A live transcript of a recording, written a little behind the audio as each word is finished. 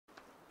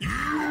You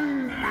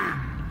win!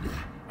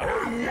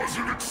 I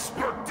wasn't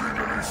expecting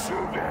any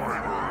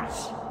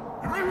survivors!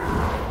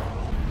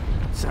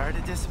 Sorry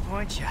to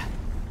disappoint you.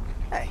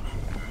 Hey,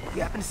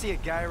 you happen to see a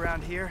guy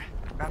around here?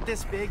 About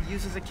this big,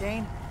 uses a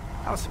cane?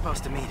 I was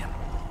supposed to meet him.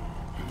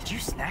 Did you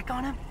snack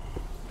on him?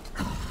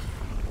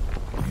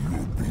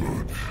 Your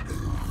blood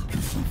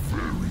is a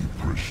very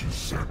precious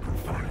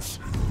sacrifice.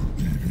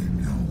 Eating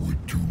you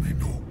would do me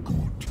no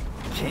good.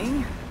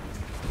 King?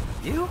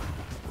 You?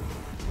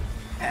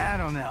 I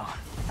don't know.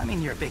 I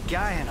mean, you're a big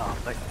guy and all,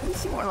 but you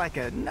seem more like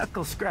a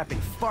knuckle-scrapping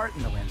fart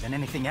in the wind than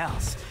anything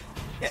else.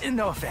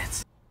 No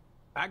offense.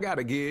 I got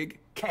a gig.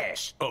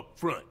 Cash up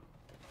front.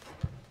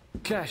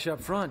 Cash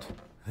up front.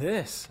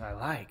 This I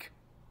like.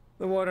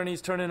 The water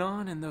needs turning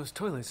on and those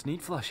toilets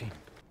need flushing.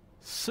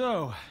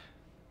 So,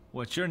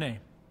 what's your name?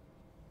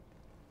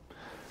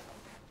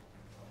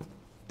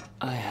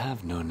 I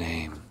have no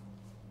name.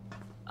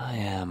 I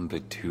am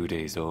but 2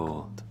 days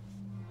old.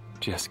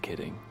 Just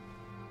kidding.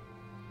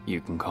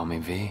 You can call me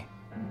V.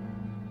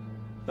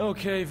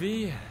 Okay,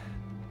 V.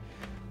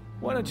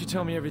 Why don't you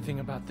tell me everything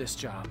about this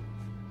job?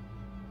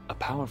 A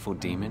powerful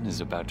demon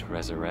is about to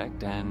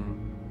resurrect,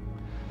 and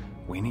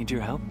we need your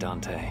help,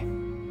 Dante.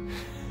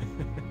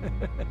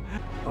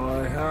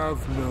 I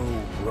have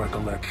no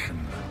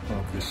recollection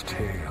of this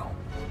tale,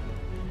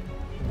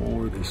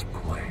 or this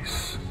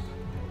place.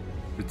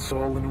 It's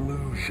all an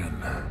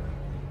illusion,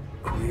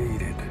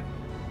 created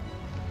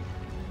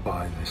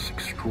by this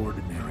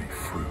extraordinary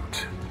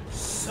fruit.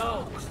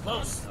 So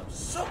close, though.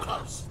 So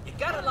close. You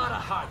got a lot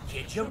of heart,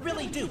 kid. You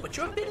really do, but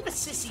you're a bit of a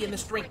sissy in the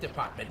strength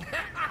department.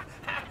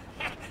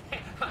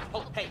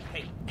 Oh,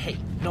 hey.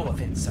 No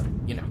offense,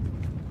 you know.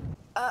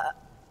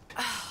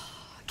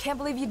 Can't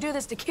believe you do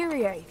this to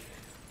Kyrie.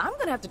 I'm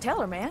gonna have to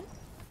tell her, man.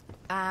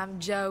 I'm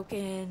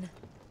joking.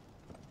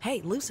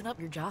 Hey, loosen up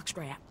your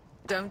jockstrap.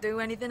 Don't do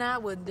anything I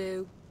wouldn't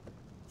do.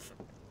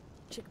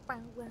 Chicka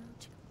bow wow,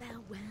 chicka bow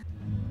wow.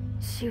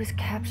 She was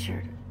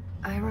captured.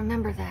 I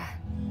remember that.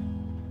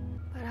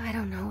 But I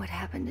don't know what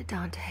happened to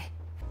Dante.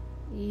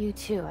 You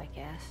too, I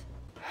guess.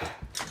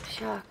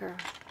 Shocker.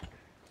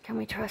 Can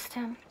we trust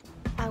him?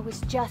 I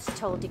was just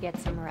told to get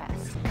some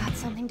rest. Got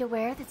something to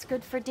wear that's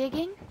good for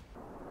digging?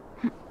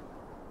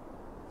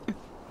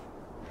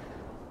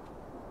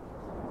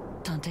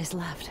 Dante's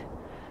left.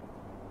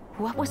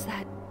 What was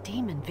that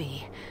demon,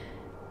 V?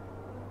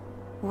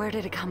 Where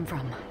did it come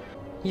from?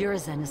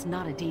 Urizen is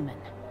not a demon.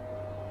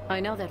 I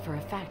know that for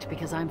a fact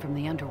because I'm from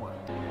the underworld.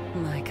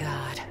 My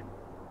God.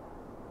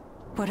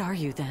 What are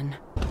you then?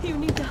 You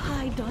need to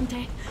hide,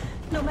 Dante.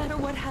 No matter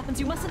what happens,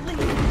 you mustn't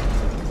leave.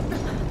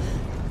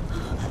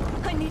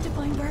 I need to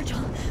find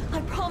Vergil.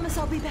 I promise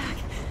I'll be back.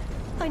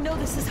 I know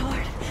this is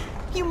hard.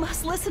 You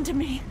must listen to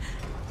me.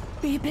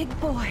 Be a big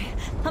boy.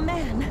 A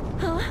man,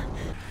 huh?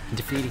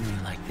 Defeating you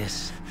like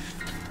this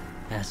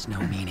has no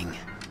meaning.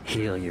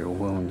 Heal your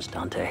wounds,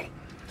 Dante.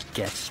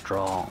 Get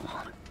strong.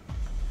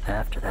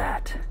 After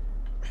that,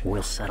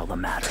 we'll settle the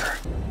matter.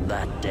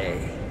 That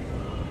day,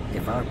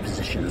 if our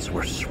positions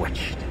were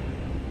switched,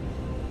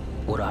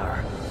 would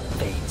our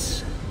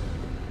fates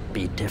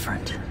be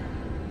different?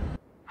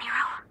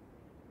 Nero?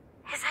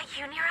 Is that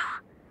you,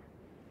 Nero?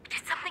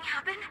 Did something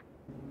happen?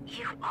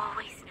 You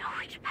always know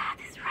which path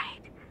is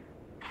right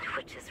and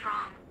which is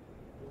wrong.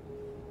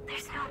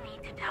 There's no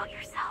need to doubt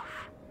yourself.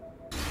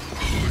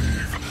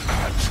 Leave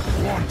at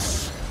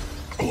once!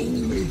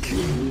 Only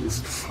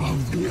kings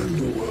of the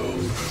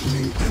underworld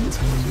may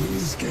enter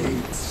these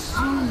gates.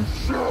 You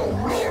shall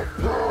not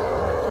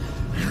pass!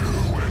 You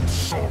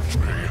insult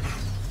me,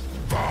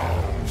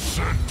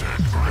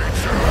 foul-scented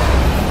creature!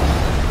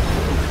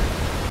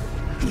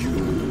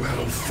 You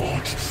have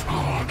fought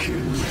our king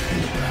in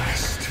the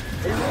past.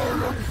 And I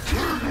am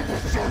king of the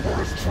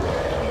Southworth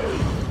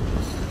tribe!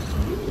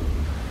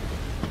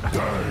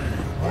 They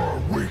were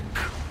weak,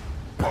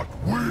 but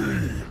we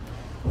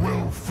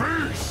will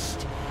feast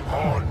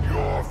on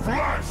your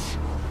flesh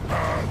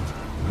and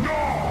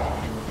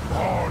gnaw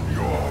on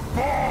your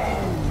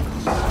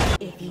bones!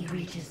 If he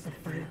reaches the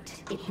fruit,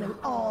 it will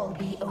all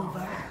be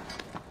over.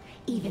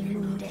 Even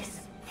Mundus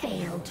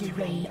failed to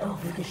reign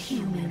over the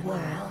human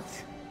world.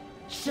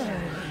 Surely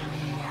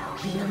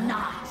he will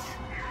not.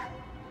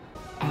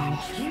 And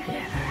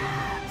Jupiter,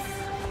 perhaps.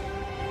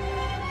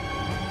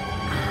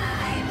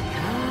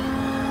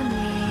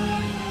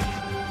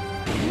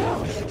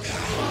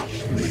 Touch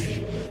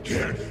me!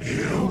 Can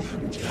you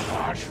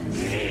touch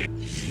me?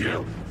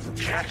 You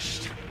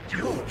touched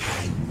you.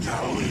 I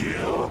know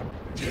you.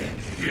 Did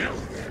you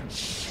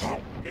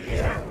insult me?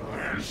 I'm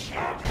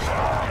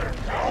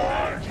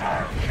going to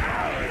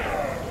kill you!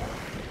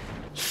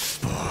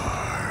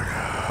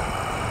 Sparta!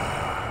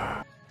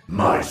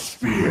 My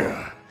spear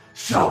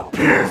shall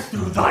pierce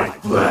through thy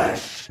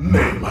flesh,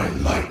 make